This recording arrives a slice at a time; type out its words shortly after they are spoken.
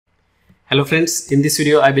Hello friends, in this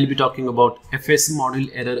video I will be talking about FS module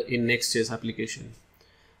error in Next.js application.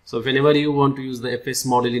 So whenever you want to use the FS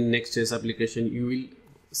module in Next.js application, you will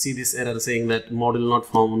see this error saying that module not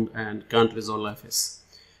found and can't resolve FS.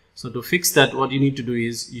 So to fix that, what you need to do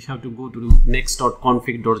is you have to go to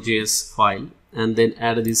next.config.js file and then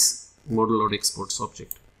add this module.exports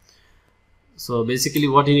object. So basically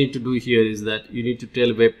what you need to do here is that you need to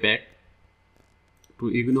tell Webpack to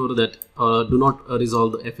ignore that, do not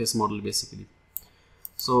resolve the FS module basically.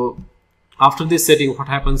 So after this setting, what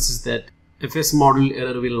happens is that FS module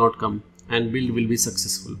error will not come and build will be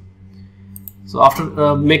successful. So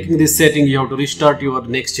after making this setting, you have to restart your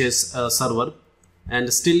Next.js server,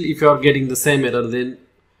 and still if you are getting the same error, then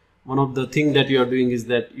one of the thing that you are doing is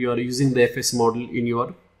that you are using the FS module in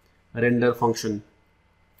your render function.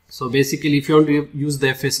 So basically if you want to use the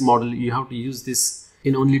FS module, you have to use this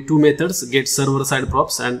in only two methods: get server side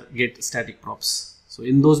props and get static props. So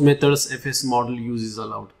in those methods FS module use is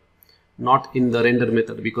allowed, not in the render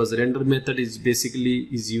method, because the render method is basically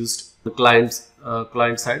used the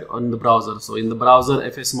client side on the browser. So in the browser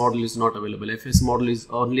FS module is not available. FS module is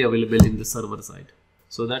only available in the server side.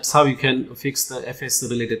 So that's how you can fix the FS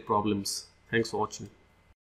related problems. Thanks for watching.